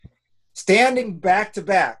Standing back to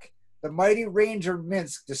back, the mighty Ranger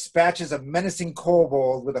Minsk dispatches a menacing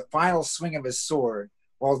kobold with a final swing of his sword,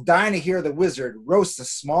 while Dynaheir the wizard roasts a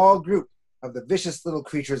small group of the vicious little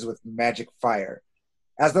creatures with magic fire.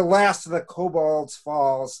 As the last of the kobolds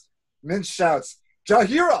falls, Minsk shouts,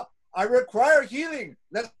 "Jaheira, I require healing,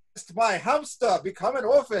 lest my hamster become an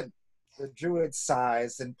orphan." The druid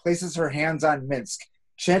sighs and places her hands on Minsk,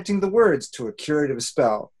 chanting the words to a curative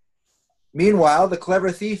spell. Meanwhile, the clever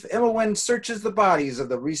thief Imowen searches the bodies of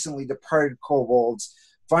the recently departed kobolds,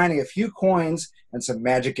 finding a few coins and some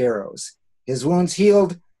magic arrows. His wounds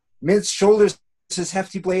healed, Minsk shoulders his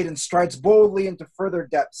hefty blade and strides boldly into further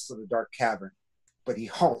depths of the dark cavern. But he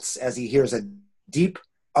halts as he hears a deep,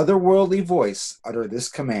 otherworldly voice utter this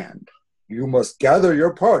command: "You must gather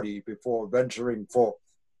your party before venturing forth."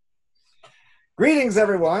 Greetings,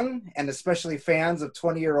 everyone, and especially fans of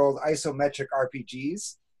 20-year-old isometric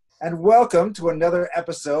RPGs, and welcome to another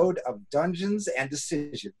episode of Dungeons &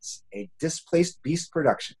 Decisions, a Displaced Beast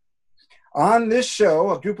production. On this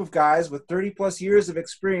show, a group of guys with 30-plus years of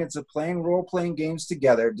experience of playing role-playing games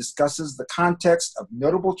together discusses the context of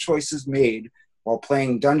notable choices made while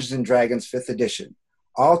playing Dungeons & Dragons 5th edition,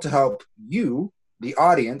 all to help you, the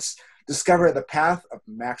audience, discover the path of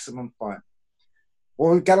maximum fun.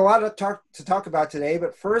 Well, we've got a lot to talk about today,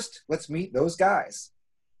 but first, let's meet those guys.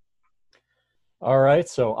 All right,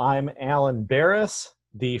 so I'm Alan Barris,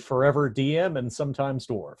 the forever DM and sometimes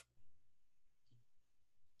dwarf.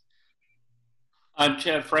 I'm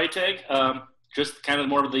Chad Freitag, just kind of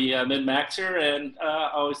more of the min-maxer and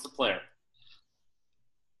always the player.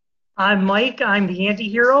 I'm Mike, I'm the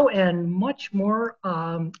anti-hero and much more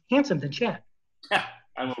handsome than Chad.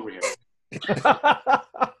 I'm over here.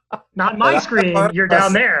 Not my screen, you're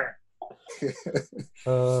down there.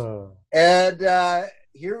 And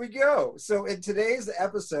here we go. So in today's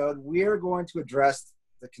episode, we are going to address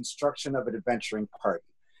the construction of an adventuring party.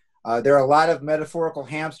 There are a lot of metaphorical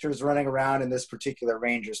hamsters running around in this particular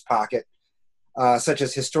ranger's pocket, such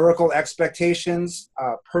as historical expectations,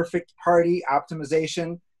 perfect party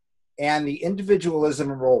optimization, and the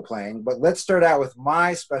individualism in role-playing. But let's start out with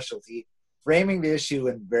my specialty, framing the issue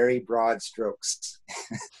in very broad strokes.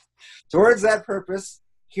 Towards that purpose,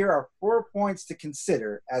 here are 4 points to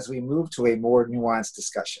consider as we move to a more nuanced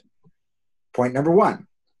discussion. Point number 1.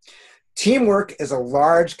 Teamwork is a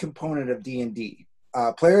large component of D&D.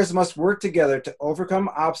 Players must work together to overcome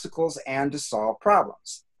obstacles and to solve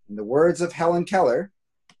problems. In the words of Helen Keller,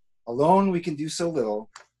 "Alone we can do so little,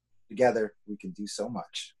 together we can do so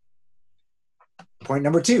much." Point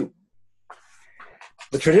number 2.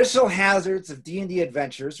 The traditional hazards of D&D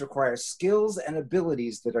adventures require skills and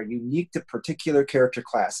abilities that are unique to particular character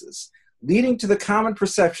classes, leading to the common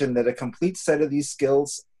perception that a complete set of these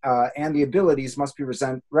skills and the abilities must be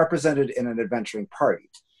represented in an adventuring party.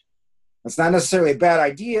 It's not necessarily a bad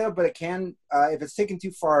idea, but it can, if it's taken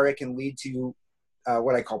too far, it can lead to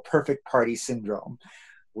what I call perfect party syndrome,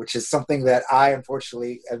 which is something that I,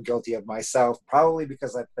 unfortunately, am guilty of myself, probably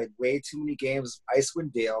because I played way too many games of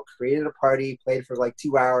Icewind Dale, created a party, played for like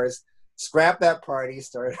 2 hours, scrapped that party,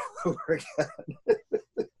 started over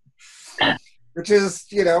again. Which is,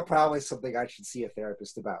 probably something I should see a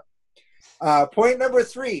therapist about. Point number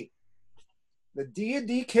 3. The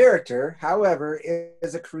D&D character, however,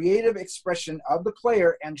 is a creative expression of the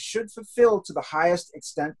player and should fulfill to the highest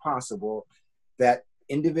extent possible that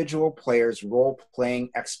individual players' role-playing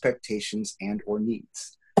expectations and or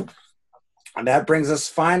needs. And that brings us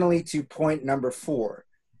finally to point number 4.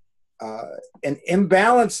 An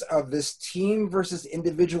imbalance of this team versus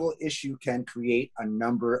individual issue can create a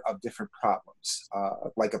number of different problems,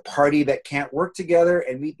 like a party that can't work together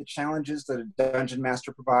and meet the challenges that a dungeon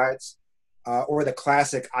master provides, or the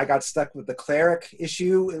classic "I got stuck with the cleric"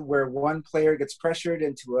 issue, where one player gets pressured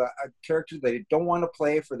into a character they don't want to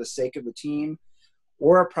play for the sake of the team,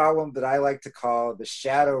 or a problem that I like to call the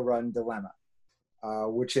Shadowrun dilemma,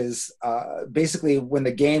 which is basically when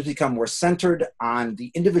the games become more centered on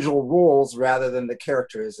the individual roles rather than the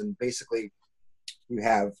characters. And basically you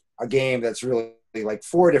have a game that's really like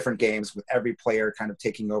 4 different games with every player kind of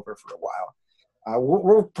taking over for a while.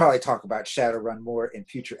 We'll probably talk about Shadowrun more in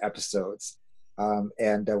future episodes.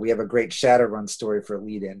 And we have a great Shadowrun story for a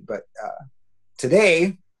lead-in. But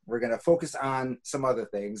today we're going to focus on some other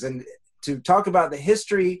things. And to talk about the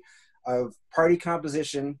history of party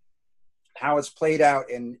composition, how it's played out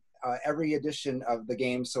in every edition of the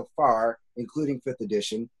game so far, including 5th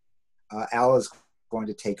edition, Al is going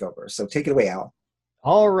to take over. So take it away, Al.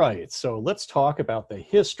 All right, so let's talk about the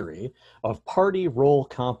history of party role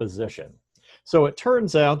composition. So it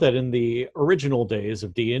turns out that in the original days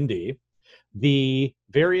of D&D, the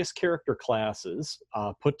various character classes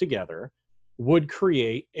put together would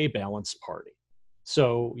create a balanced party.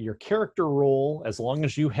 So your character role, as long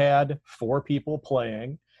as you had 4 people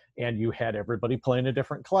playing and you had everybody playing a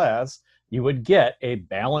different class, you would get a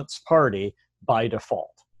balanced party by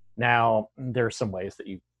default. Now, there are some ways that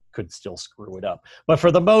you could still screw it up, but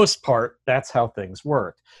for the most part, that's how things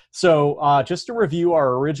worked. So just to review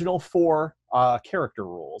our original 4 character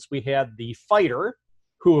rules, we had the fighter,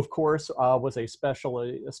 who of course was a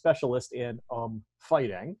specialist in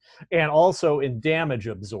fighting and also in damage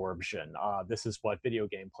absorption. This is what video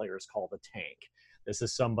game players call the tank. This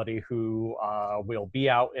is somebody who will be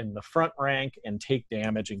out in the front rank and take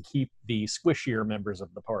damage and keep the squishier members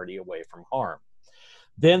of the party away from harm.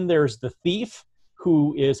 Then there's the thief,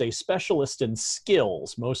 who is a specialist in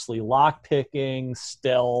skills, mostly lockpicking,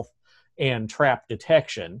 stealth, and trap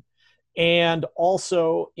detection, and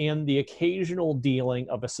also in the occasional dealing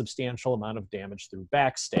of a substantial amount of damage through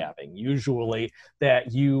backstabbing, usually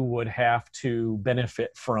that you would have to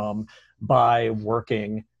benefit from by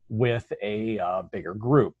working with a bigger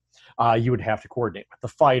group. You would have to coordinate with the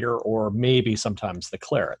fighter or maybe sometimes the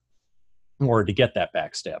cleric in order to get that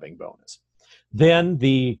backstabbing bonus. Then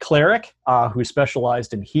the cleric, who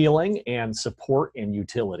specialized in healing and support and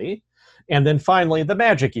utility. And then finally, the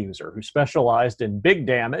magic user, who specialized in big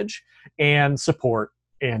damage and support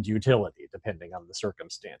and utility, depending on the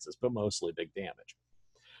circumstances, but mostly big damage.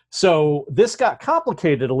 So this got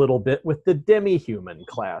complicated a little bit with the demi-human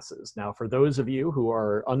classes. Now, for those of you who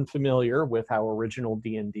are unfamiliar with how original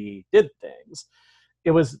D&D did things,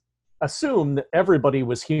 it was assumed that everybody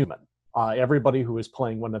was human. Everybody who was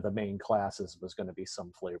playing one of the main classes was going to be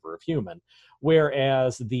some flavor of human,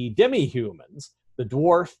 whereas the demi-humans, the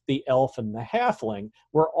dwarf, the elf, and the halfling,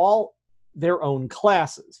 were all their own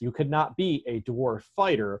classes. You could not be a dwarf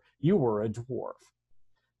fighter. You were a dwarf.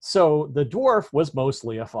 So the dwarf was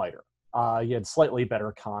mostly a fighter. He had slightly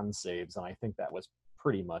better con saves, and I think that was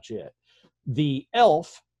pretty much it. The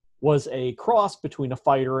elf was a cross between a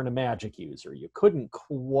fighter and a magic user. You couldn't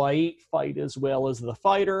quite fight as well as the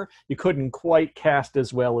fighter. You couldn't quite cast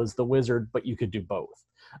as well as the wizard, but you could do both.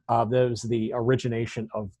 That was the origination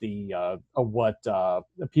of what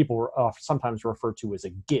people sometimes refer to as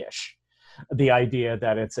a gish, the idea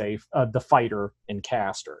that it's the fighter and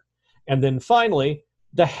caster. And then finally,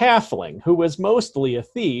 the halfling, who was mostly a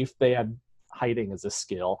thief. They had hiding as a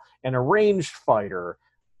skill, and a ranged fighter,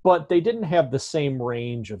 but they didn't have the same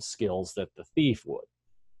range of skills that the thief would.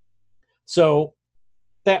 So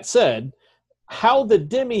that said, how the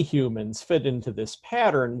demi-humans fit into this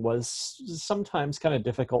pattern was sometimes kind of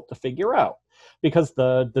difficult to figure out, because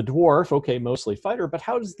the dwarf, okay, mostly fighter, but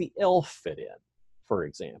how does the elf fit in, for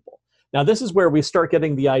example? Now, this is where we start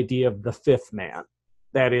getting the idea of the fifth man.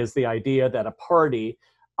 That is the idea that a party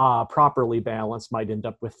properly balanced might end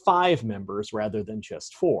up with 5 members rather than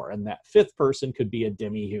just 4. And that 5th person could be a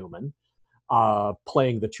demi-human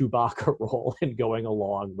playing the Chewbacca role and going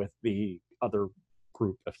along with the other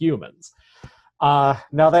group of humans.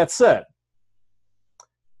 Now that said,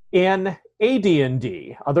 in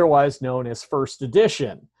AD&D, otherwise known as First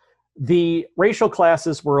Edition, the racial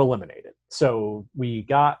classes were eliminated. So we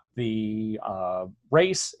got the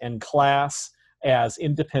race and class as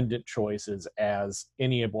independent choices, as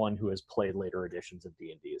anyone who has played later editions of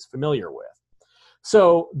D&D is familiar with.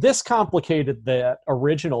 So this complicated the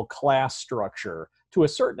original class structure to a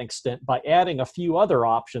certain extent by adding a few other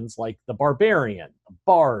options like the barbarian, the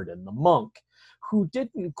bard, and the monk, who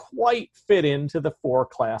didn't quite fit into the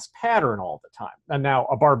 4-class pattern all the time. And now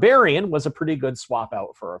a barbarian was a pretty good swap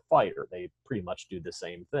out for a fighter. They pretty much do the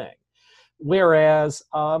same thing. Whereas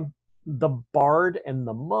the bard and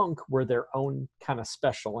the monk were their own kind of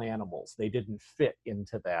special animals. They didn't fit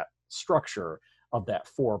into that structure of that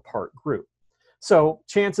 4-part group. So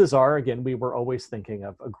chances are, again, we were always thinking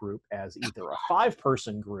of a group as either a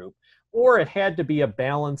 5-person group, or it had to be a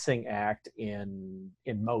balancing act in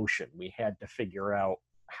motion. We had to figure out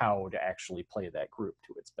how to actually play that group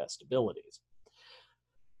to its best abilities.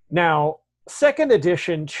 Now, second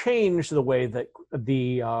edition changed the way that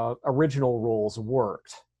the original rules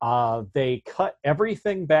worked. They cut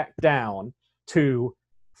everything back down to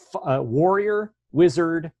warrior,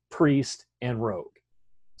 wizard, priest, and rogue.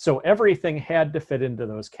 So everything had to fit into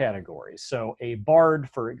those categories. So a bard,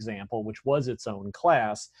 for example, which was its own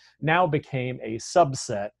class, now became a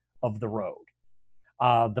subset of the rogue.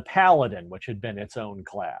 The paladin, which had been its own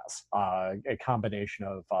class, a combination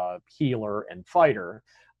of healer and fighter,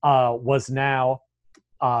 was now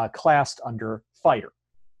classed under fighter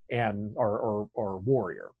and or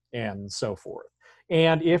warrior and so forth.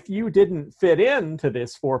 And if you didn't fit into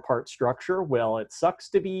this 4-part structure, well, it sucks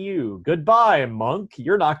to be you. Goodbye, monk.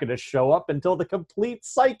 You're not going to show up until the complete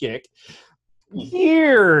psychic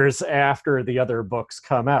years after the other books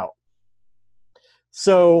come out.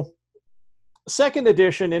 So second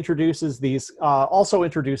edition introduces also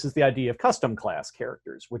introduces the idea of custom class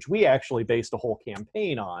characters, which we actually based a whole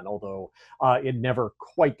campaign on, although it never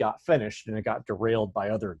quite got finished and it got derailed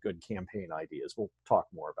by other good campaign ideas. We'll talk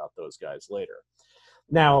more about those guys later.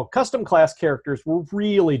 Now, custom class characters were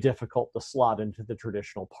really difficult to slot into the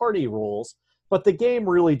traditional party roles, but the game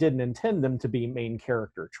really didn't intend them to be main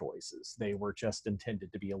character choices. They were just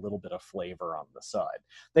intended to be a little bit of flavor on the side.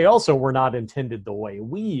 They also were not intended the way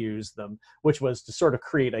we use them, which was to sort of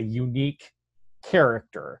create a unique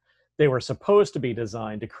character. They were supposed to be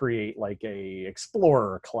designed to create like a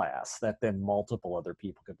explorer class that then multiple other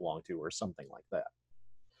people could belong to or something like that.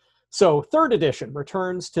 So third edition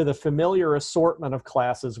returns to the familiar assortment of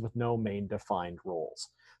classes with no main defined roles.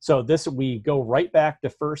 So we go right back to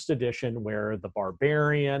first edition, where the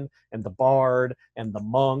barbarian and the bard and the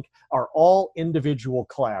monk are all individual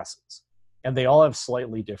classes, and they all have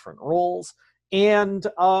slightly different roles. And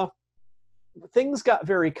things got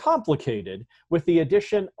very complicated with the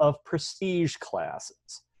addition of prestige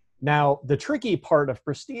classes. Now, the tricky part of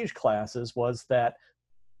prestige classes was that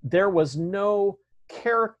there was no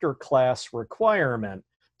character class requirement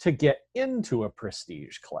to get into a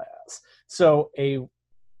prestige class. So a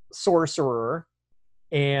sorcerer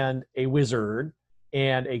and a wizard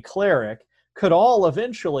and a cleric could all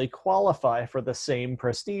eventually qualify for the same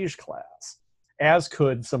prestige class, as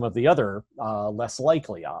could some of the other less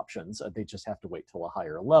likely options. They just have to wait till a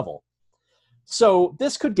higher level. So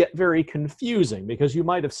this could get very confusing because you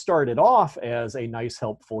might have started off as a nice,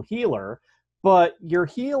 helpful healer, but your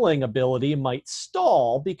healing ability might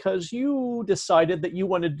stall because you decided that you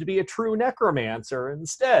wanted to be a true necromancer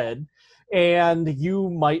instead, and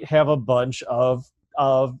you might have a bunch of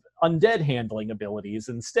undead handling abilities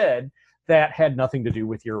instead that had nothing to do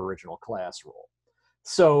with your original class role.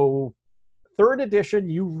 So third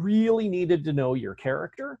edition, you really needed to know your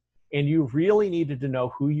character, and you really needed to know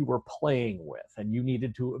who you were playing with, and you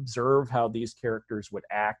needed to observe how these characters would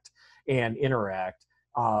act and interact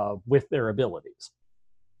with their abilities.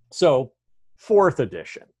 So, fourth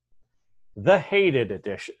edition, the hated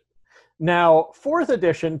edition. Now, fourth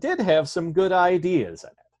edition did have some good ideas in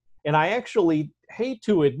it, and I actually hate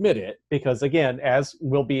to admit it because, again, as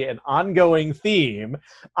will be an ongoing theme,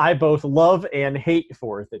 I both love and hate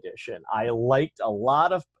fourth edition. I liked a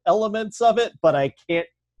lot of elements of it, but I can't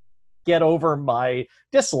get over my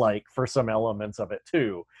dislike for some elements of it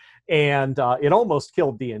too. And it almost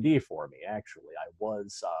killed D&D for me, actually. I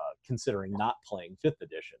was considering not playing 5th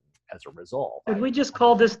edition as a result. Could we just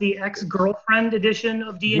call this the ex-girlfriend edition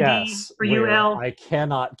of D&D for you, Al? I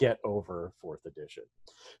cannot get over 4th edition.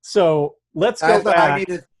 So let's go back.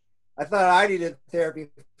 I thought I needed therapy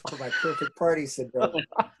for my perfect party syndrome.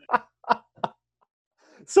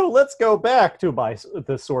 So let's go back to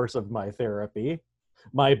the source of my therapy,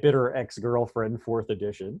 my bitter ex-girlfriend, 4th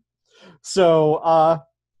edition. So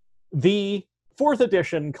the 4th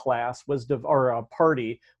edition class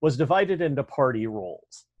party was divided into party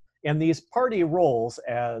roles. And these party roles,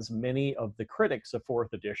 as many of the critics of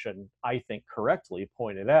 4th edition, I think correctly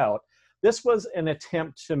pointed out, this was an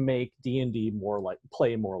attempt to make D&D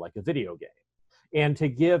play more like a video game, and to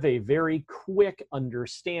give a very quick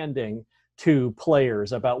understanding to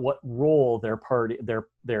players about what role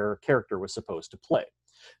their character was supposed to play.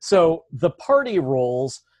 So the party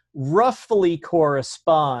roles roughly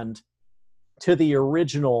correspond to the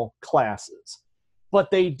original classes,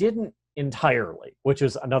 but they didn't entirely, which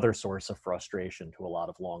is another source of frustration to a lot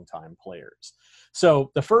of longtime players.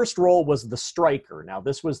 So the first role was the striker. Now,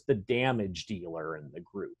 this was the damage dealer in the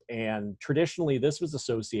group, and traditionally this was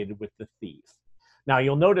associated with the thief. Now,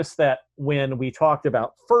 you'll notice that when we talked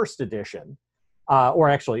about first edition,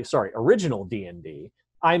 original D&D,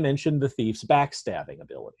 I mentioned the thief's backstabbing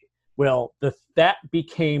ability. Well, that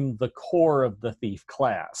became the core of the thief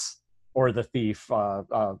class, or the thief,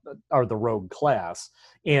 or the rogue class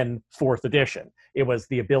in 4th edition. It was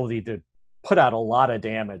the ability to put out a lot of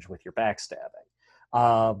damage with your backstabbing.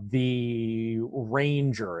 The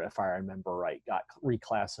ranger, if I remember right, got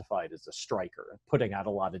reclassified as a striker, putting out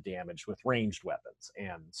a lot of damage with ranged weapons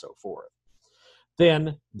and so forth.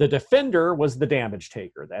 Then the defender was the damage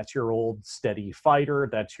taker. That's your old steady fighter.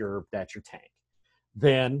 That's your tank.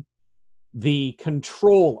 Then the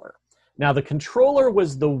controller. Now, the controller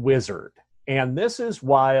was the wizard, and this is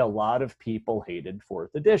why a lot of people hated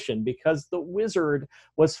 4th edition, because the wizard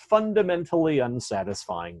was fundamentally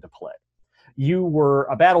unsatisfying to play. You were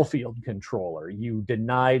a battlefield controller. You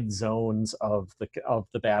denied zones of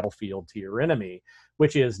the battlefield to your enemy,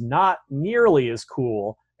 which is not nearly as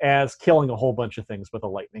cool as killing a whole bunch of things with a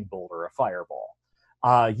lightning bolt or a fireball.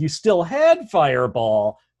 You still had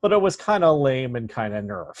fireball, but it was kind of lame and kind of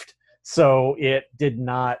nerfed. So it did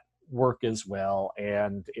not work as well,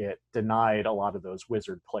 and it denied a lot of those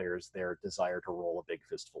wizard players their desire to roll a big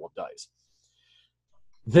fistful of dice.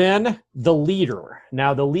 Then the leader.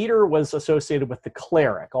 Now, the leader was associated with the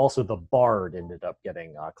cleric. Also, the bard ended up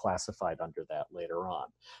getting classified under that later on.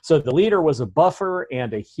 So the leader was a buffer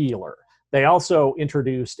and a healer. They also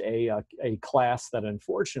introduced a class that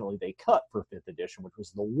unfortunately they cut for 5th edition, which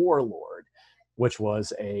was the warlord, which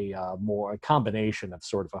was a combination of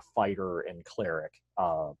sort of a fighter and cleric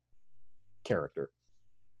character.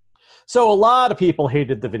 So a lot of people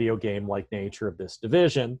hated the video game-like nature of this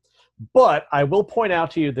division, but I will point out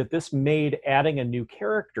to you that this made adding a new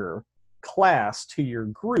character class to your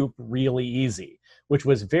group really easy, which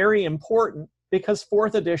was very important because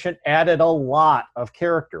 4th edition added a lot of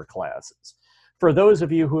character classes. For those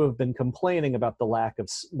of you who have been complaining about the lack of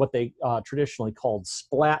what they traditionally called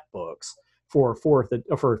splat books for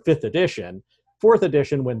 5th edition, 4th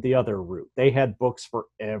edition went the other route. They had books for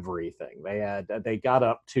everything. They got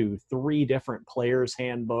up to 3 different players'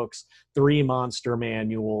 handbooks, 3 monster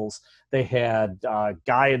manuals. They had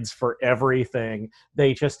guides for everything.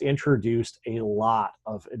 They just introduced a lot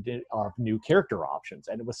of new character options,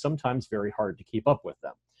 and it was sometimes very hard to keep up with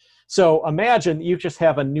them. So imagine you just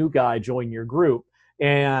have a new guy join your group,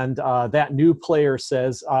 and that new player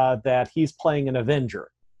says that he's playing an Avenger.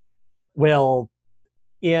 Well,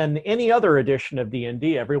 in any other edition of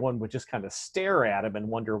D&D, everyone would just kind of stare at him and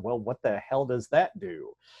wonder, well, what the hell does that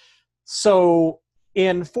do? So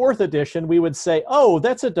in 4th edition, we would say, oh,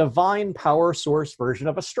 that's a divine power source version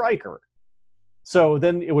of a striker. So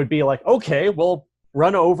then it would be like, okay, well,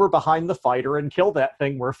 run over behind the fighter and kill that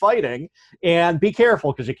thing we're fighting, and be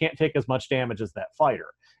careful because you can't take as much damage as that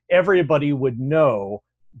fighter. Everybody would know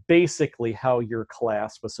basically how your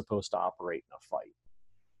class was supposed to operate in a fight.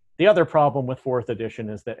 The other problem with 4th edition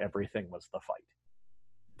is that everything was the fight.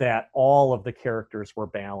 That all of the characters were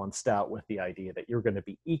balanced out with the idea that you're going to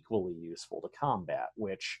be equally useful to combat,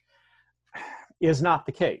 which is not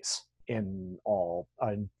the case in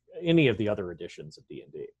any of the other editions of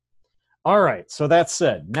D&D. All right, so that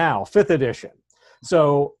said, now 5th edition.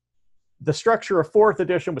 So the structure of 4th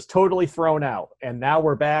edition was totally thrown out, and now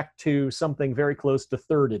we're back to something very close to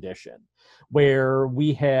 3rd edition, where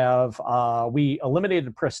we have we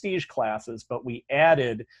eliminated prestige classes, but we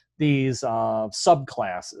added these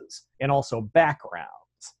subclasses and also backgrounds.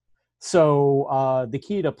 So the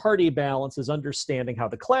key to party balance is understanding how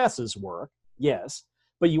the classes work, yes,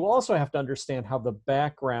 but you also have to understand how the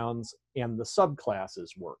backgrounds and the subclasses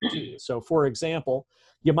work too. So for example,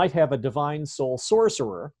 you might have a divine soul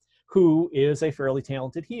sorcerer who is a fairly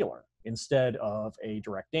talented healer instead of a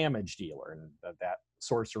direct damage dealer, and that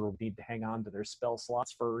sorcerer would need to hang on to their spell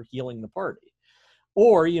slots for healing the party.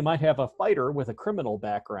 Or you might have a fighter with a criminal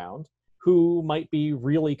background who might be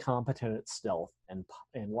really competent at stealth and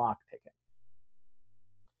lockpicking.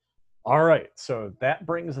 All right, so that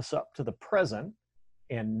brings us up to the present,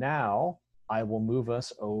 and now I will move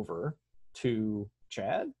us over to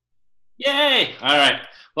Chad. Yay! All right,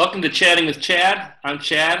 welcome to Chatting with Chad. I'm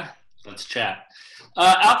Chad. Let's chat.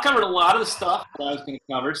 Al covered a lot of the stuff that I was going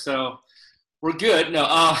to cover, so we're good. No,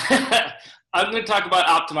 I'm going to talk about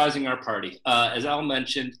optimizing our party. As Al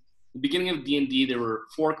mentioned, the beginning of D&D, there were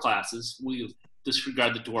 4 classes. We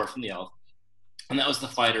disregard the dwarf and the elf, and that was the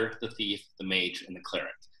fighter, the thief, the mage, and the cleric.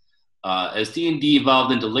 As D&D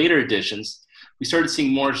evolved into later editions, we started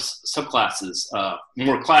seeing more subclasses,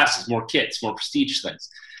 more classes, more kits, more prestige things.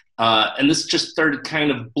 And this just started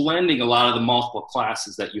kind of blending a lot of the multiple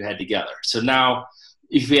classes that you had together. So now,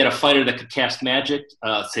 if you had a fighter that could cast magic,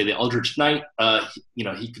 say the Eldritch Knight,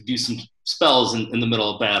 he could do some spells in the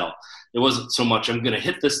middle of battle. It wasn't so much, I'm going to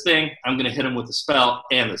hit this thing, I'm going to hit him with a spell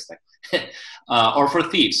and this thing. Or for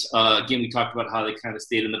thieves, again, we talked about how they kind of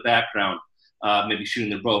stayed in the background, maybe shooting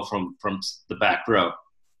their bow from the back row.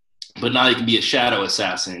 But now you can be a shadow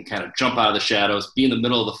assassin and kind of jump out of the shadows, be in the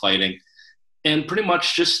middle of the fighting, and pretty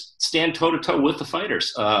much just stand toe-to-toe with the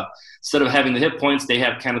fighters. Instead of having the hit points, they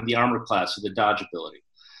have kind of the armor class or the dodge ability.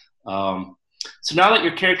 So now that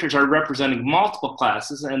your characters are representing multiple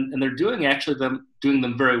classes, and they're doing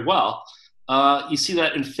them very well, you see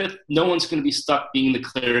that in 5th, no one's going to be stuck being the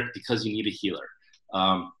cleric because you need a healer.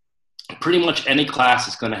 Pretty much any class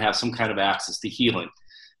is going to have some kind of access to healing.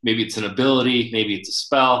 Maybe it's an ability, maybe it's a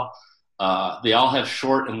spell. They all have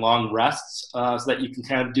short and long rests so that you can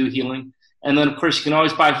kind of do healing. And then, of course, you can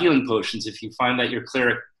always buy healing potions if you find that your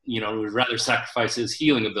cleric, would rather sacrifice his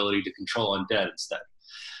healing ability to control undead instead.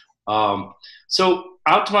 So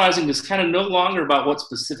optimizing is kind of no longer about what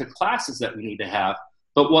specific classes that we need to have,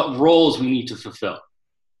 but what roles we need to fulfill.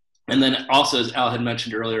 And then also, as Al had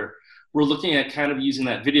mentioned earlier, we're looking at kind of using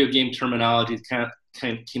that video game terminology that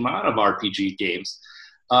kind of came out of RPG games,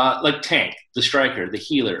 like tank, the striker, the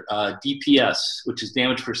healer, DPS, which is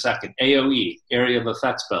damage per second, AoE, area of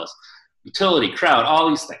effect spells, utility, crowd, all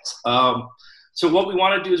these things. So what we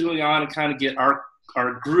want to do is we want to kind of get our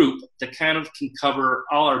group that kind of can cover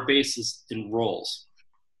all our bases in roles.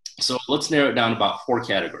 So let's narrow it down to about 4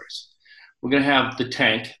 categories. We're going to have the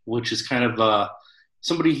tank, which is kind of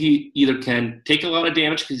somebody he either can take a lot of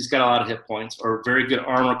damage because he's got a lot of hit points, or a very good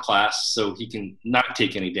armor class so he can not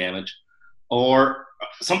take any damage, or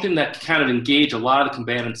something that can kind of engage a lot of the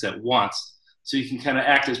combatants at once so you can kind of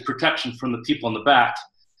act as protection from the people in the back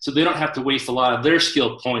so they don't have to waste a lot of their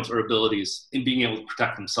skill points or abilities in being able to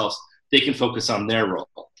protect themselves. They can focus on their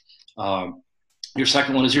role. Your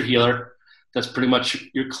second one is your healer. That's pretty much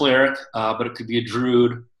your cleric, but it could be a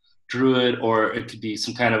druid, or it could be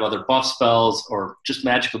some kind of other buff spells or just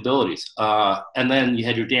magic abilities. And then you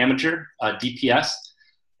had your damager, DPS.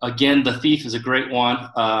 Again, the thief is a great one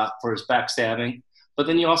for his backstabbing. But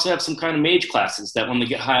then you also have some kind of mage classes that when they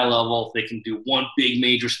get high level, they can do one big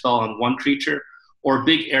major spell on one creature, or a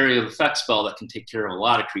big area of effect spell that can take care of a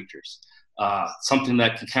lot of creatures. Something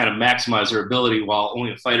that can kind of maximize their ability while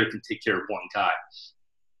only a fighter can take care of one guy.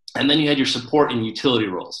 And then you had your support and utility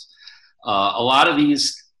roles. A lot of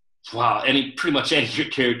these, pretty much any of your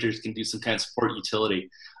characters can do some kind of support utility.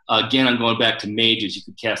 Again, I'm going back to mages. You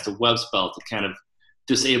could cast a web spell to kind of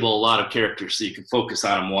disable a lot of characters so you can focus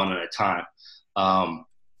on them one at a time.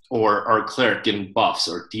 Or a cleric giving buffs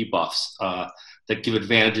or debuffs that give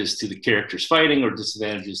advantages to the characters fighting or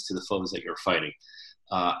disadvantages to the foes that you're fighting.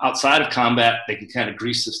 Outside of combat, they can kind of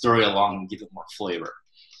grease the story along and give it more flavor.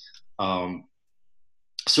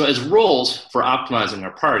 So as roles for optimizing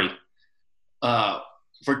our party,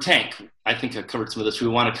 for tank, I think I covered some of this. We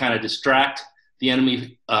want to kind of distract the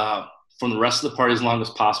enemy from the rest of the party as long as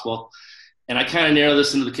possible. And I kind of narrow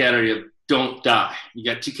this into the category of don't die. You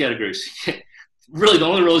got 2 categories. Really, the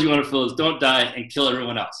only roles you want to fill is don't die and kill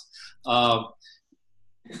everyone else.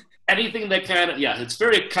 Anything that kind of, it's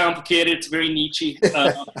very complicated. It's very Nietzsche.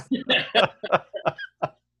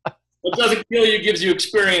 What doesn't kill you gives you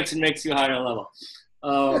experience and makes you a higher level.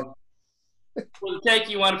 For the tank,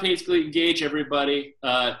 you want to basically engage everybody,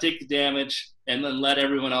 take the damage, and then let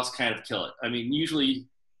everyone else kind of kill it. I mean, usually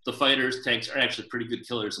the fighters, tanks, are actually pretty good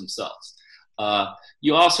killers themselves.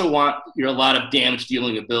 You also want a lot of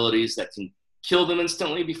damage-dealing abilities that can kill them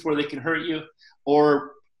instantly before they can hurt you,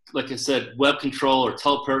 or like I said, web control or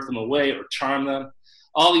teleport them away or charm them.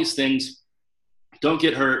 All these things, don't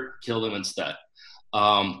get hurt, kill them instead.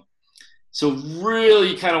 So really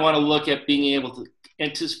you kind of want to look at being able to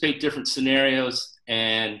anticipate different scenarios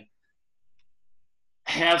and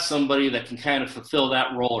have somebody that can kind of fulfill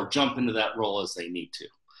that role or jump into that role as they need to.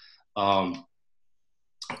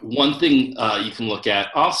 One thing you can look at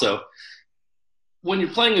also, when you're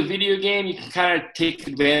playing a video game, you can kind of take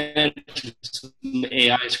advantage of some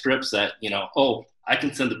AI scripts that, I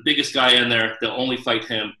can send the biggest guy in there. They'll only fight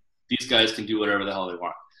him. These guys can do whatever the hell they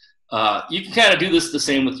want. You can kind of do this the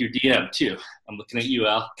same with your DM, too. I'm looking at you,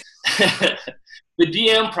 Al. The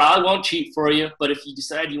DM probably won't cheat for you, but if you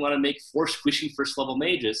decide you want to make 4 squishy first-level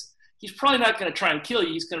mages, he's probably not going to try and kill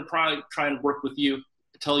you. He's going to probably try and work with you,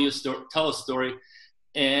 tell a story.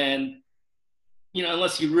 And,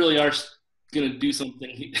 unless you really are going to do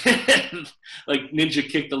something like ninja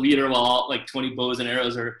kick the leader while like 20 bows and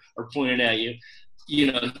arrows are pointed at you,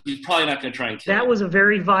 he's probably not going to try and kill you. That was a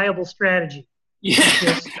very viable strategy.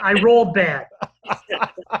 Yeah. I rolled bad.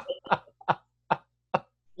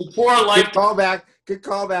 Poor life. Good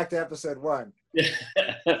callback to episode 1.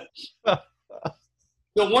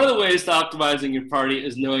 So one of the ways to optimizing your party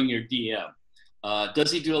is knowing your DM.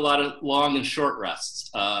 Does he do a lot of long and short rests?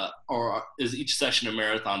 Or is each session a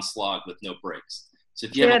marathon slog with no breaks? So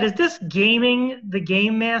if you is this gaming the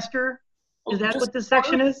game master? Is that what this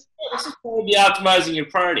section is? This is probably optimizing your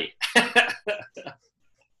party.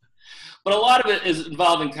 But a lot of it is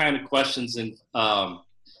involving kind of questions and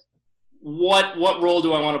what role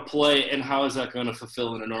do I want to play and how is that going to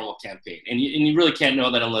fulfill in a normal campaign? And you really can't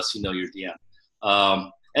know that unless you know your DM.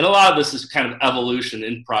 And a lot of this is kind of evolution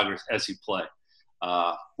in progress as you play,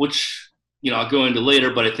 which I'll go into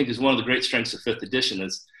later, but I think is one of the great strengths of 5th edition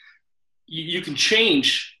is you can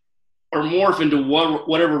change or morph into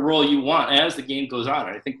whatever role you want as the game goes on.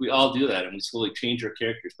 And I think we all do that, and we slowly change our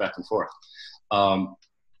characters back and forth.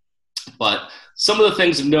 But some of the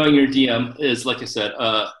things of knowing your DM is, like I said,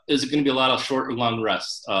 is it going to be a lot of short or long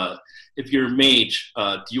rests? If you're a mage,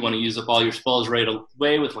 do you want to use up all your spells right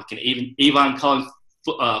away with like an Avon calling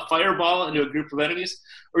fireball into a group of enemies,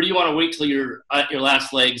 or do you want to wait till you're at your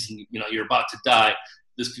last legs and you're about to die?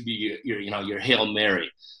 This could be your Hail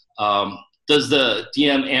Mary. Does the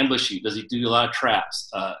DM ambush you? Does he do a lot of traps?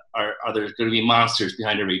 Are there going to be monsters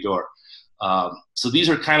behind every door? So these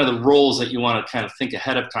are kind of the roles that you want to kind of think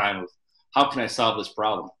ahead of time of how can I solve this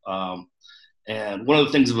problem? And one of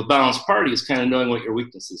the things of a balanced party is kind of knowing what your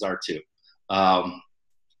weaknesses are too.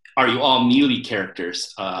 Are you all melee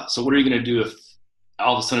characters? So what are you going to do if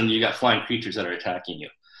all of a sudden you got flying creatures that are attacking you?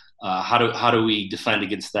 How do we defend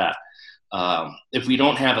against that? If we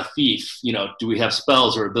don't have a thief, do we have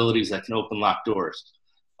spells or abilities that can open locked doors?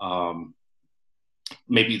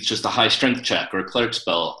 Maybe it's just a high strength check or a cleric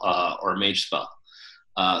spell or a mage spell.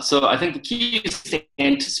 So I think the key is to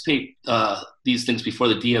anticipate these things before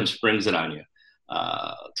the DM springs it on you.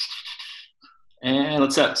 And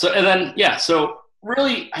let's set. So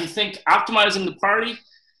really, I think optimizing the party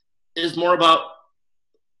is more about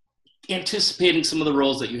anticipating some of the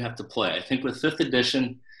roles that you have to play. I think with 5th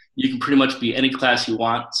edition, you can pretty much be any class you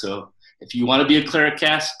want. So if you want to be a cleric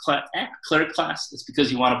class, it's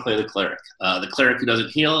because you want to play the cleric. The cleric who doesn't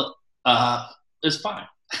heal is fine.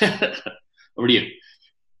 Over to you.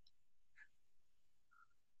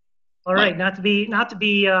 All right, not to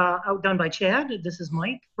be outdone by Chad. This is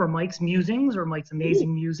Mike for Mike's Musings or Mike's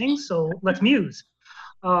Amazing Musings. So let's muse.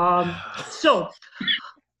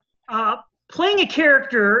 Playing a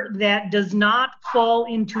character that does not fall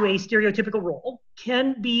into a stereotypical role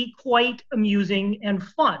can be quite amusing and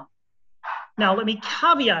fun. Now, let me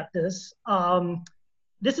caveat this.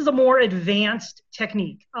 This is a more advanced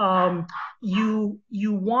technique. You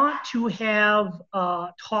want to have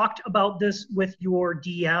talked about this with your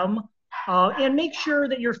DM and make sure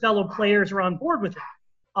that your fellow players are on board with it.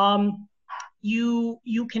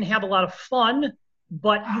 You can have a lot of fun,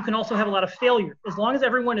 but you can also have a lot of failure. As long as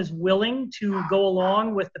everyone is willing to go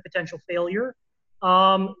along with the potential failure,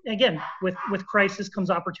 again, with crisis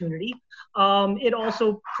comes opportunity. It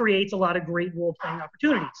also creates a lot of great role-playing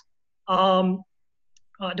opportunities.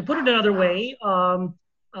 To put it another way,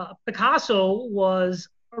 Picasso was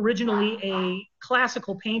originally a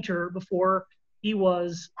classical painter before he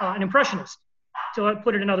was an impressionist. So I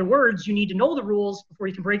put it in other words, you need to know the rules before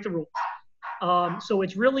you can break the rules. So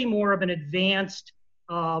it's really more of an advanced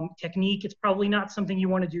technique. It's probably not something you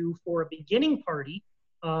want to do for a beginning party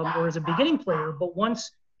or as a beginning player, but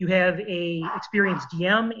once you have a experienced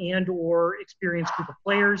DM and or experienced group of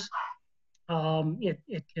players,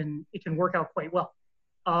 it can work out quite well.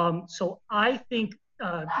 So I think,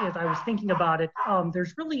 as I was thinking about it,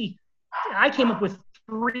 I came up with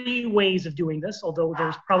 3 ways of doing this, although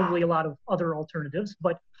there's probably a lot of other alternatives.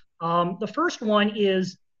 But the first one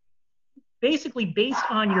is basically based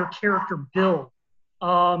on your character build.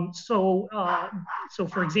 So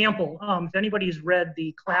for example, if anybody has read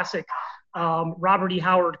the classic Robert E.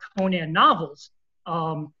 Howard Conan novels,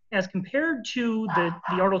 as compared to the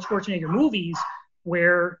Arnold Schwarzenegger movies,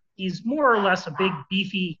 where he's more or less a big,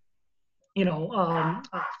 beefy,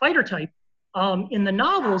 fighter type. In the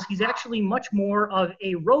novels, he's actually much more of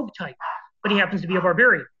a rogue type, but he happens to be a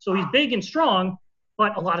barbarian. So he's big and strong,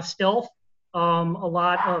 but a lot of stealth, a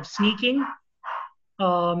lot of sneaking.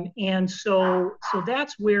 And so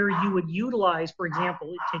that's where you would utilize, for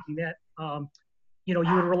example, taking that, you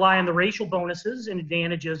would rely on the racial bonuses and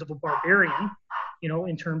advantages of a barbarian,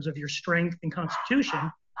 in terms of your strength and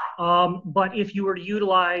constitution. But if you were to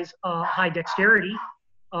utilize high dexterity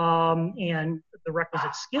and the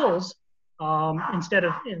requisite skills, instead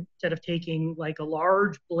of taking like a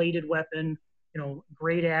large bladed weapon,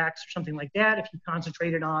 great axe or something like that, if you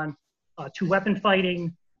concentrated on 2-weapon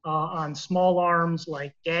fighting, on small arms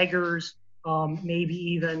like daggers, maybe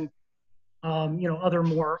even other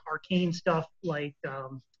more arcane stuff like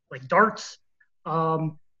darts.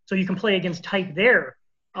 So you can play against type there.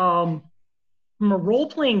 From a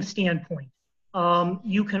role-playing standpoint,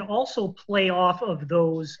 you can also play off of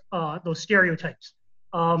those stereotypes.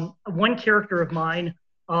 One character of mine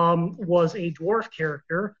was a dwarf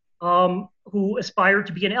character who aspired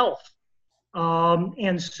to be an elf,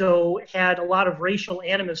 and so had a lot of racial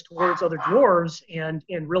animus towards other dwarves, and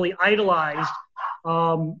really idolized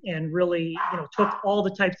and really took all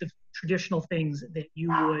the types of traditional things that you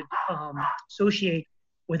would associate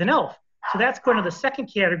with an elf. So that's kind of the second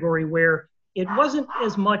category, where it wasn't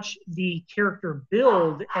as much the character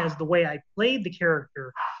build as the way I played the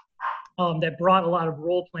character that brought a lot of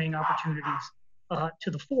role-playing opportunities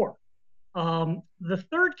to the fore. The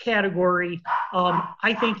third category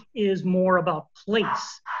I think is more about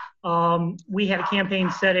place. We had a campaign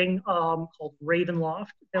setting called Ravenloft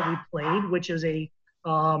that we played, which is a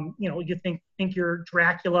you think your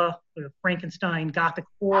Dracula, or Frankenstein, Gothic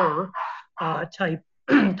horror type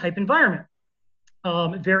environment.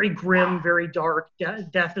 Very grim, very dark.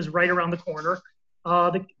 Death is right around the corner.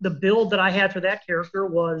 The build that I had for that character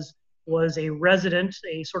was a resident,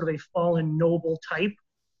 a sort of a fallen noble type,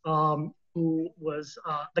 who was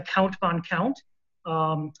the Count von Count,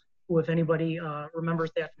 who, if anybody remembers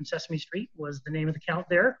that from Sesame Street, was the name of the Count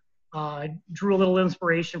there. Drew a little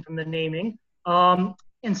inspiration from the naming.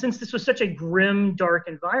 And since this was such a grim, dark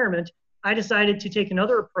environment, I decided to take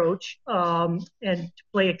another approach and to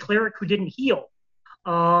play a cleric who didn't heal.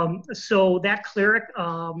 So that cleric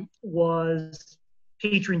was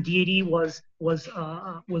patron deity, was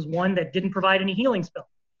one that didn't provide any healing spell.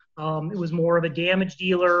 It was more of a damage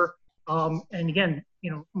dealer. And again,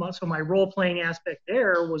 so my role-playing aspect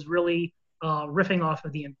there was really riffing off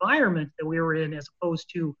of the environment that we were in, as opposed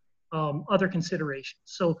to other considerations.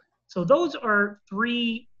 So those are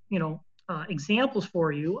three, examples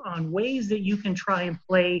for you on ways that you can try and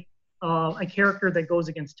play a character that goes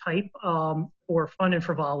against type for fun and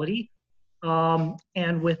frivolity.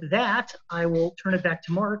 And with that, I will turn it back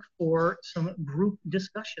to Mark for some group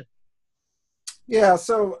discussion. Yeah,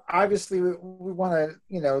 so obviously we want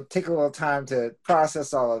to, take a little time to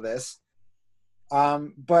process all of this.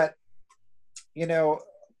 But,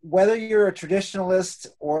 whether you're a traditionalist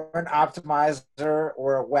or an optimizer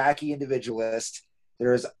or a wacky individualist,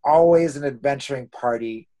 there's always an adventuring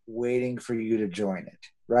party waiting for you to join it,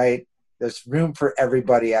 right? There's room for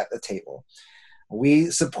everybody at the table. We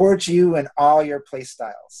support you in all your play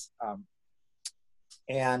styles.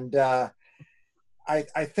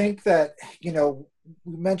 I think that, we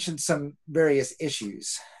mentioned some various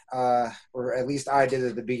issues, or at least I did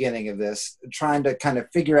at the beginning of this, trying to kind of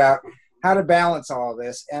figure out how to balance all of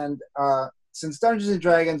this. And since Dungeons &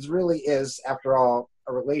 Dragons really is, after all,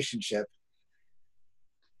 a relationship,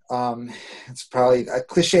 it's probably a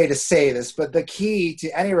cliche to say this, but the key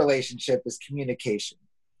to any relationship is communication,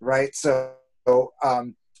 right? So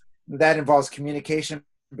that involves communication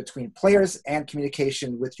between players and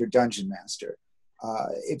communication with your dungeon master.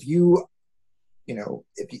 If your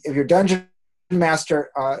dungeon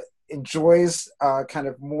master enjoys kind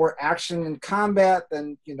of more action and combat,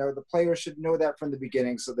 then the players should know that from the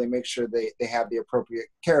beginning, so they make sure they have the appropriate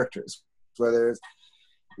characters. Whether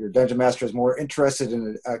your dungeon master is more interested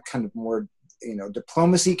in a kind of more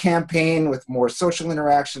diplomacy campaign with more social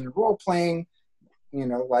interaction and role playing,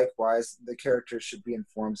 likewise the characters should be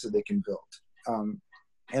informed so they can build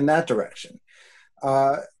in that direction.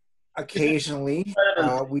 Occasionally,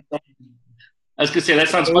 we don't. I was going to say, that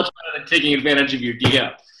sounds much better than taking advantage of your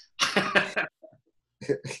DM.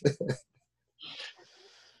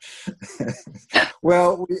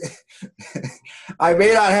 Well, I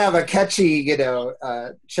may not have a catchy,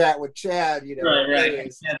 chat with Chad,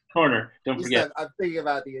 Right. Yeah, corner. Don't forget. I'm thinking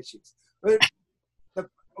about the issues. But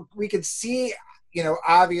we can see,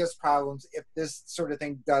 obvious problems if this sort of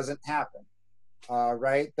thing doesn't happen.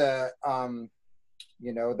 Right? The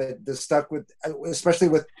stuck with, especially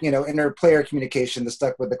with, inter-player communication, the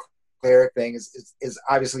stuck with the cleric thing is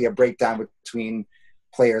obviously a breakdown between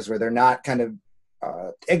players where they're not kind of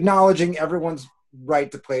acknowledging everyone's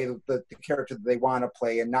right to play the character that they want to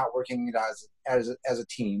play and not working as a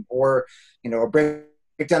team, or a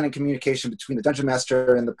breakdown in communication between the dungeon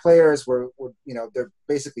master and the players where they're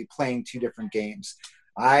basically playing two different games.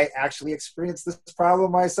 I actually experienced this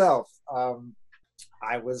problem myself.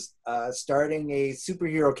 I was starting a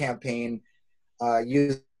superhero campaign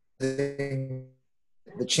using the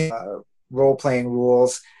role-playing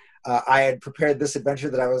rules. I had prepared this adventure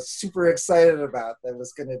that I was super excited about, that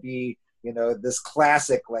was going to be, this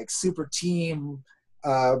classic like super team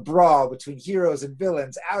brawl between heroes and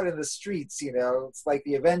villains out in the streets. It's like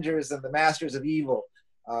the Avengers and the Masters of Evil.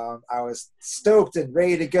 I was stoked and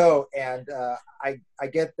ready to go, and I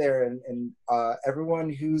get there, and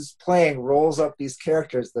everyone who's playing rolls up these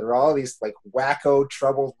characters that are all these like wacko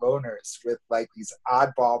troubled loners with like these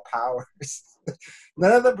oddball powers.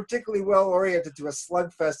 None of them particularly well oriented to a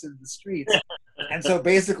slugfest in the streets. And so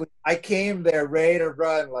basically I came there ready to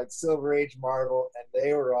run like Silver Age Marvel, and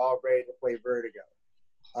they were all ready to play Vertigo.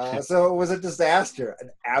 So it was a disaster,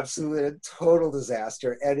 an absolute and total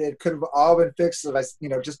disaster, and it could have all been fixed if I,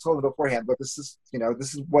 just told them beforehand, but this is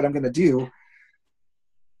what I'm going to do.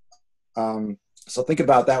 So think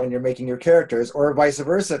about that when you're making your characters, or vice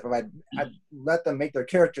versa. If I'd let them make their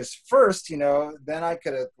characters first, then I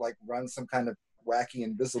could have like run some kind of wacky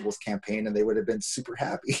Invisibles campaign, and they would have been super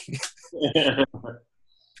happy.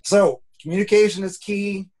 So communication is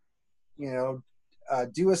key. You know,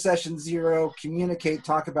 do a session 0, communicate,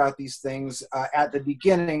 talk about these things at the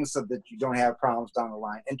beginning so that you don't have problems down the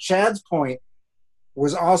line. And Chad's point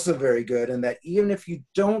was also very good in that even if you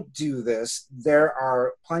don't do this, there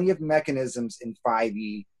are plenty of mechanisms in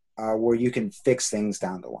 5e where you can fix things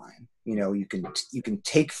down the line. You know, you can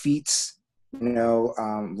take feats, you know,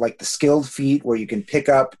 like the skilled feat where you can pick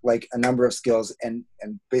up like a number of skills and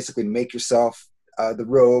basically make yourself the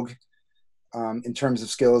rogue in terms of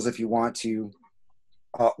skills if you want to,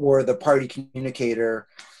 or the party communicator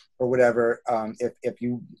or whatever, if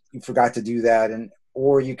you forgot to do that. And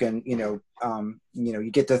or you can, you know,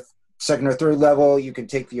 you get to 2nd or 3rd level, you can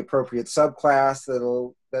take the appropriate subclass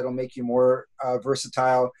that'll make you more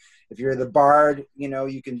versatile. If you're the bard, you know,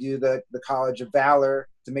 you can do the College of Valor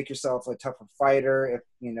to make yourself a tougher fighter. If,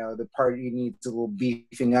 you know, the party needs a little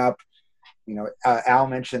beefing up, you know, Al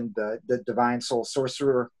mentioned the Divine Soul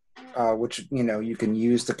Sorcerer, which, you know, you can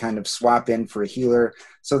use to kind of swap in for a healer.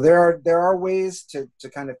 So there are ways to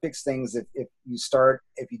kind of fix things if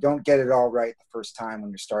you don't get it all right the first time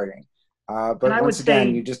when you're starting. But once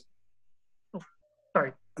again, you just... Oh,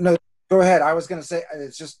 sorry. No, go ahead. I was going to say,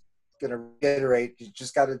 it's just going to reiterate, you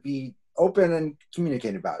just got to be open and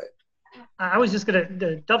communicate about it. I was just going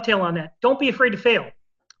to dovetail on that. Don't be afraid to fail.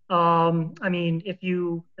 I mean,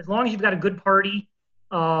 as long as you've got a good party,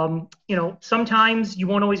 you know, sometimes you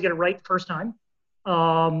won't always get it right the first time.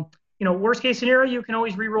 You know, worst case scenario, you can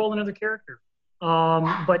always re-roll another character.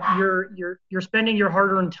 But you're spending your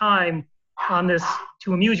hard-earned time on this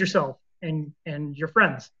to amuse yourself and your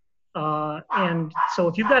friends. And so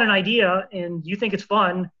if you've got an idea and you think it's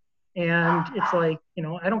fun, and it's like, you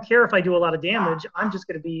know, I don't care if I do a lot of damage, I'm just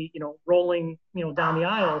going to be, you know, rolling, you know, down the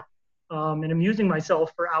aisle and amusing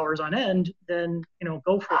myself for hours on end, then, you know,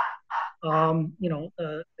 go for it. You know,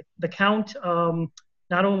 the Count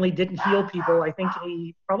not only didn't heal people, I think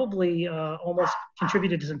he probably almost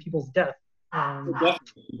contributed to some people's death on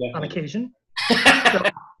occasion.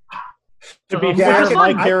 To be fair,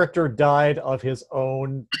 my character died of his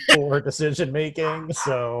own poor decision making,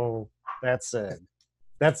 so that's it.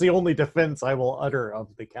 That's the only defense I will utter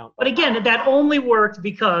of the Count. But again, that only worked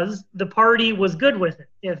because the party was good with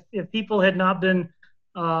it. If people had not been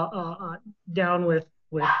down with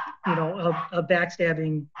you know, a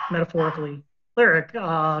backstabbing, metaphorically, cleric,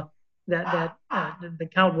 that the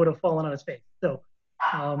Count would have fallen on his face. So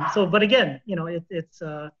but again, you know, it's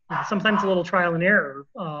sometimes a little trial and error.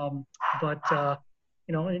 But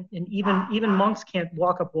you know, and even monks can't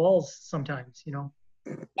walk up walls sometimes. You know.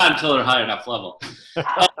 Not until they're high enough level.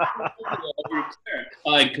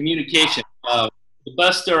 Communication. The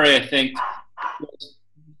best story, I think, was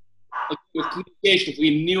with communication. If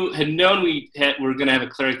we had known we were going to have a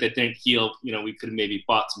cleric that didn't heal, you know, we could have maybe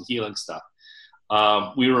bought some healing stuff.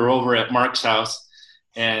 We were over at Mark's house,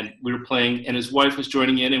 and we were playing, and his wife was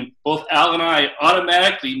joining in, and both Al and I,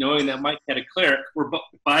 automatically knowing that Mike had a cleric, were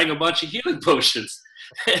buying a bunch of healing potions.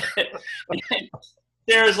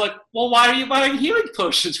 Sarah's like, well, why are you buying healing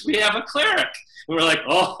potions? We have a cleric. And we're like,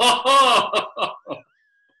 oh.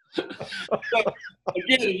 So,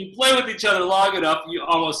 again, if you play with each other long enough, you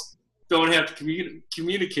almost don't have to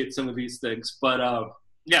communicate some of these things. But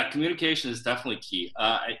yeah, communication is definitely key.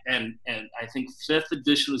 And I think 5th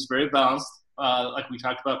edition was very balanced, like we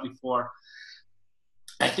talked about before.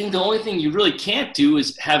 I think the only thing you really can't do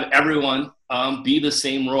is have everyone be the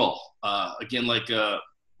same role. Again, like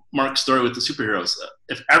Mark's story with the superheroes.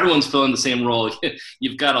 If everyone's filling the same role,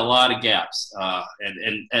 you've got a lot of gaps,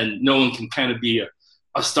 and no one can kind of be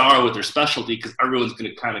a star with their specialty because everyone's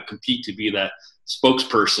going to kind of compete to be that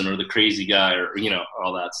spokesperson or the crazy guy or, you know,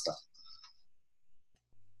 all that stuff.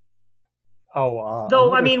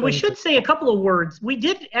 Though, I mean, we should say a couple of words. We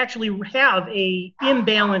did actually have a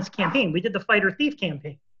imbalanced campaign. We did the Fighter Thief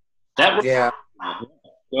campaign. Yeah.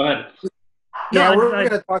 Go ahead. Yeah, we're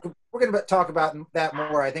going to talk about that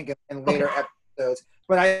more, I think, in later episodes.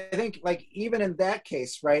 But I think, like, even in that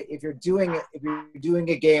case, right? If you're doing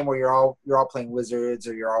a game where you're all playing wizards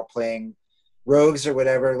or you're all playing rogues or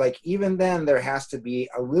whatever, like, even then there has to be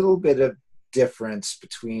a little bit of difference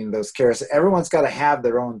between those characters. Everyone's got to have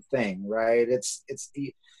their own thing, right?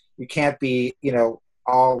 You can't be, you know,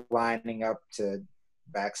 all lining up to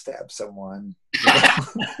backstab someone.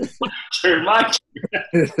 Sure, Mike.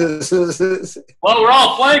 Well, we're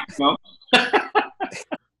all playing them.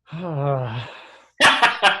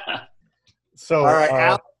 So, all right,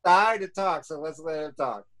 Al died to talk, so let's let him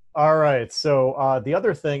talk. All right, so the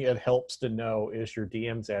other thing it helps to know is your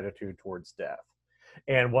DM's attitude towards death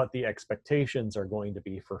and what the expectations are going to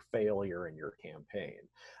be for failure in your campaign.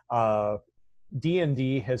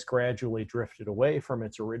 D&D has gradually drifted away from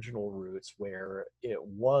its original roots, where it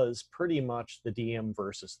was pretty much the DM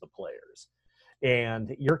versus the players.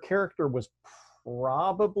 And your character was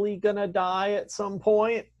probably going to die at some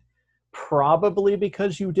point, probably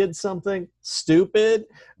because you did something stupid,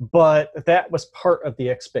 but that was part of the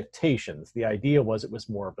expectations. The idea was it was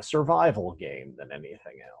more of a survival game than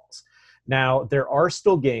anything else. Now, there are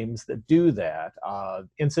still games that do that.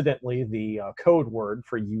 Incidentally, the code word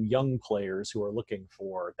for you young players who are looking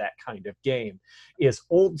for that kind of game is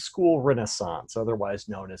old school Renaissance, otherwise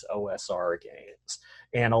known as OSR games.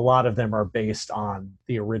 And a lot of them are based on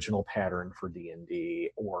the original pattern for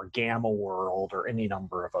D&D or Gamma World or any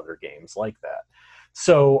number of other games like that.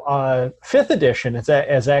 So 5th edition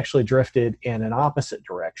has actually drifted in an opposite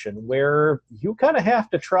direction, where you kind of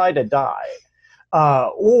have to try to die.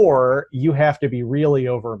 Or you have to be really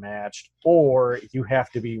overmatched, or you have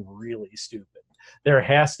to be really stupid. There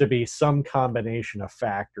has to be some combination of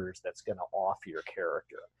factors that's going to off your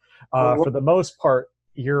character. For the most part,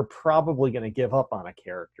 you're probably going to give up on a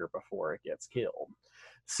character before it gets killed.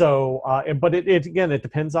 So, but it again, it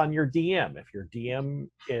depends on your DM. If your DM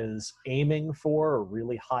is aiming for a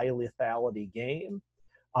really high lethality game,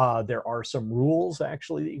 there are some rules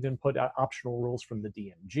actually that you can put optional rules from the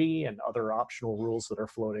DMG and other optional rules that are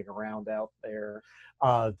floating around out there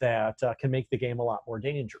that can make the game a lot more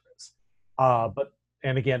dangerous.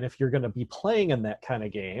 And again, if you're going to be playing in that kind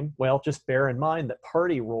of game, well, just bear in mind that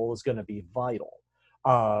party role is going to be vital.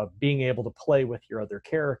 Being able to play with your other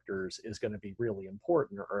characters is going to be really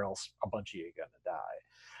important, or else a bunch of you are going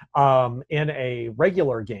to die. In a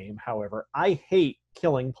regular game, however, I hate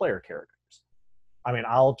killing player characters. I mean,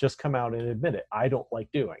 I'll just come out and admit it. I don't like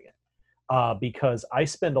doing it because I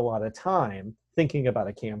spend a lot of time thinking about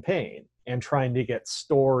a campaign and trying to get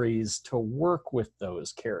stories to work with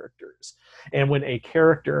those characters. And when a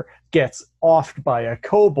character gets offed by a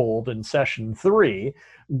kobold in session 3,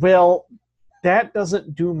 well, that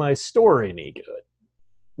doesn't do my story any good.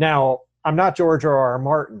 Now, I'm not George R.R.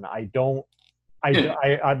 Martin.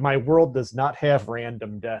 My world does not have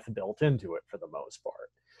random death built into it for the most part.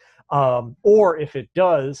 Or if it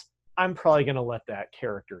does, I'm probably going to let that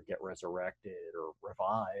character get resurrected or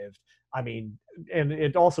revived. I mean, and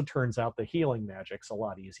it also turns out the healing magic's a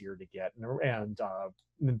lot easier to get, and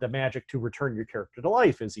the magic to return your character to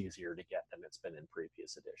life is easier to get than it's been in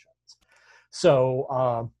previous editions.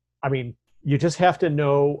 So, I mean, you just have to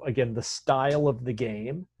know, again, the style of the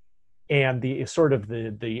game and the sort of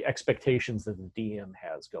the expectations that the DM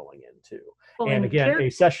has going into. Well, and again, a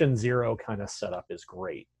session 0 kind of setup is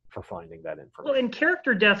great for finding that information. Well, and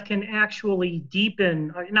character death can actually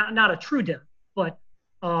deepen, not a true death, but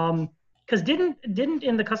because didn't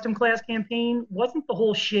in the custom class campaign, wasn't the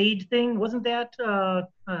whole shade thing, wasn't that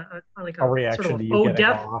like a reaction sort of to you faux getting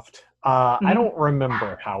death? offed? I don't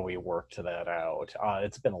remember how we worked that out.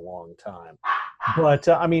 It's been a long time. But,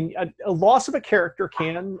 I mean, a loss of a character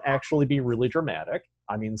can actually be really dramatic.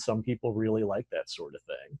 I mean, some people really like that sort of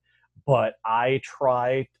thing. But I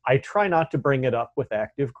try not to bring it up with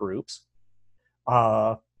active groups.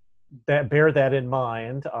 Bear that in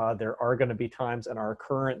mind. There are going to be times in our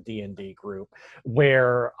current D&D group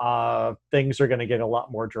where things are going to get a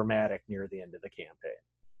lot more dramatic near the end of the campaign.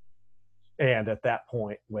 And at that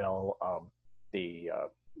point, well, the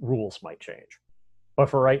rules might change. But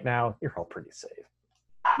for right now, you're all pretty safe.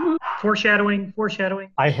 Foreshadowing.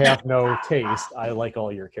 I have no taste. I like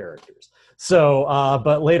all your characters. So,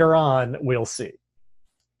 but later on, we'll see.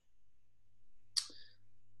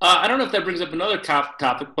 I don't know if that brings up another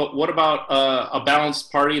topic, but what about a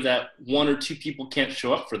balanced party that 1 or 2 people can't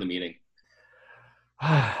show up for the meeting?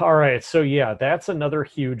 All right, so yeah, that's another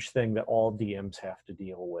huge thing that all DMs have to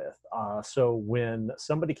deal with. So when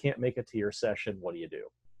somebody can't make it to your session, what do?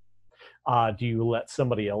 Do you let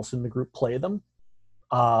somebody else in the group play them?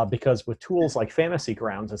 Because with tools like Fantasy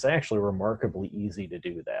Grounds, it's actually remarkably easy to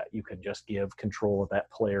do that. You can just give control of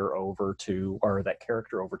that player over to, or that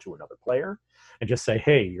character over to another player, and just say,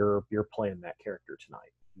 "Hey, you're playing that character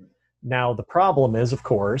tonight." Now, the problem is, of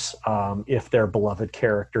course, if their beloved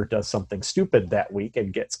character does something stupid that week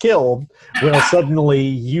and gets killed, well, suddenly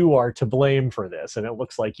you are to blame for this, and it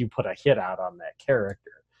looks like you put a hit out on that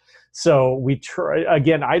character. So we try,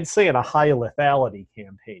 again, I'd say in a high lethality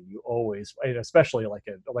campaign, you always, especially like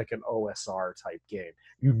an OSR type game,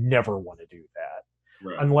 you never want to do that.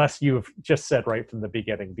 Right. Unless you've just said right from the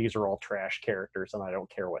beginning, these are all trash characters and I don't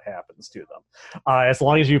care what happens to them. As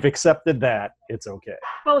long as you've accepted that, it's okay.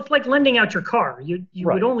 Well, it's like lending out your car. You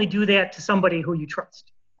right. would only do that to somebody who you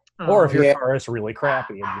trust. Or if your car is really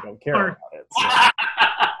crappy and you don't care about it. So.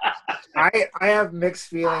 I have mixed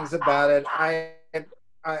feelings about it. I, you know,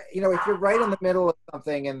 if you're right in the middle of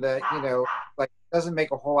something and like it doesn't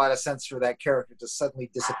make a whole lot of sense for that character to suddenly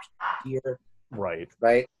disappear, Right.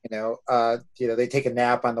 right? They take a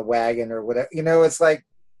nap on the wagon or whatever. It's like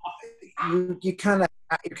you're kind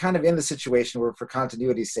of in the situation where, for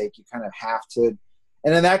continuity's sake, you kind of have to.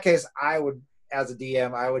 And in that case, I would, as a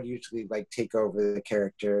DM, I would usually like take over the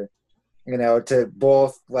character, to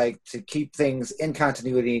both like to keep things in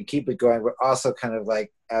continuity and keep it going, but also kind of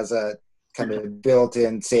like as a kind of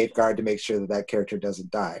built-in safeguard to make sure that that character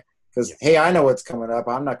doesn't die. Because hey, I know what's coming up.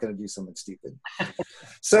 I'm not going to do something stupid.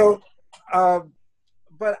 So,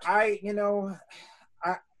 but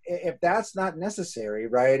if that's not necessary,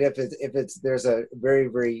 right? If there's a very,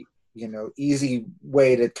 very easy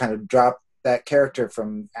way to kind of drop that character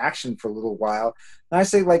from action for a little while, and I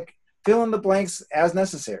say like fill in the blanks as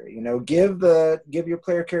necessary. Give your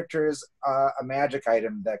player characters a magic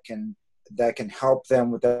item that can help them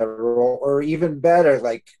with that role, or even better,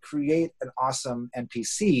 like create an awesome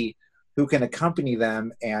NPC who can accompany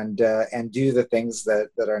them and do the things that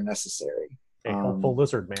are necessary. A helpful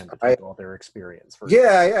lizard man to take all their experience.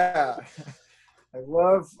 Yeah. I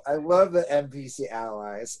love the NPC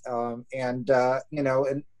allies, and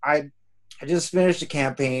I just finished a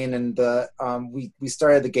campaign, and we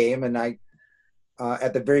started the game, and I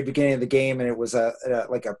at the very beginning of the game, and it was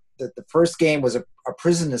the first game was a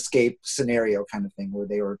prison escape scenario kind of thing where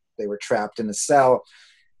they were trapped in a cell,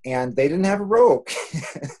 and they didn't have a rogue.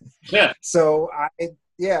 Yeah. So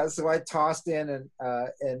I tossed in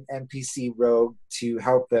an NPC rogue to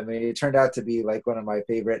help them, and it turned out to be like one of my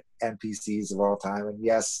favorite NPCs of all time. And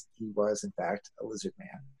yes, he was in fact a lizard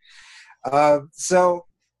man. So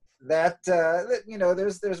that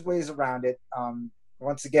there's ways around it.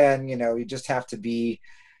 Once again, you just have to be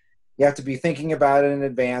thinking about it in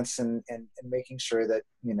advance and making sure that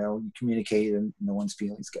you communicate and no one's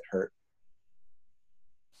feelings get hurt.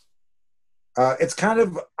 It's kind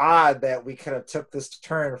of odd that we kind of took this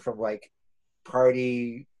turn from like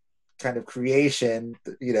party kind of creation,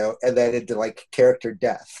 and then into like character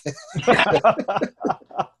death.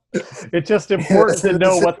 It's just important to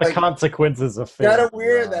know what the consequences of fate. Kind of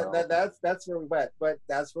weird that's where we went, but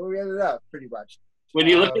that's where we ended up pretty much. When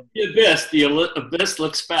you look at the abyss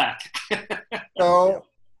looks back. So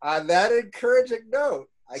on that encouraging note,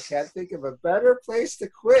 I can't think of a better place to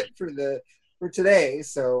quit for today.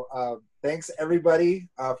 So thanks everybody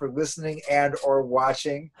for listening and or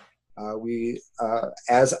watching. We,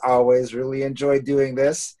 as always, really enjoyed doing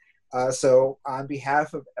this. So on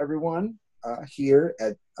behalf of everyone here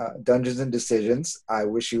at Dungeons and Decisions, I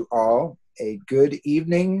wish you all a good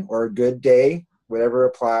evening or a good day, whatever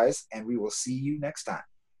applies, and we will see you next time.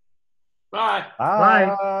 Bye.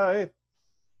 Bye.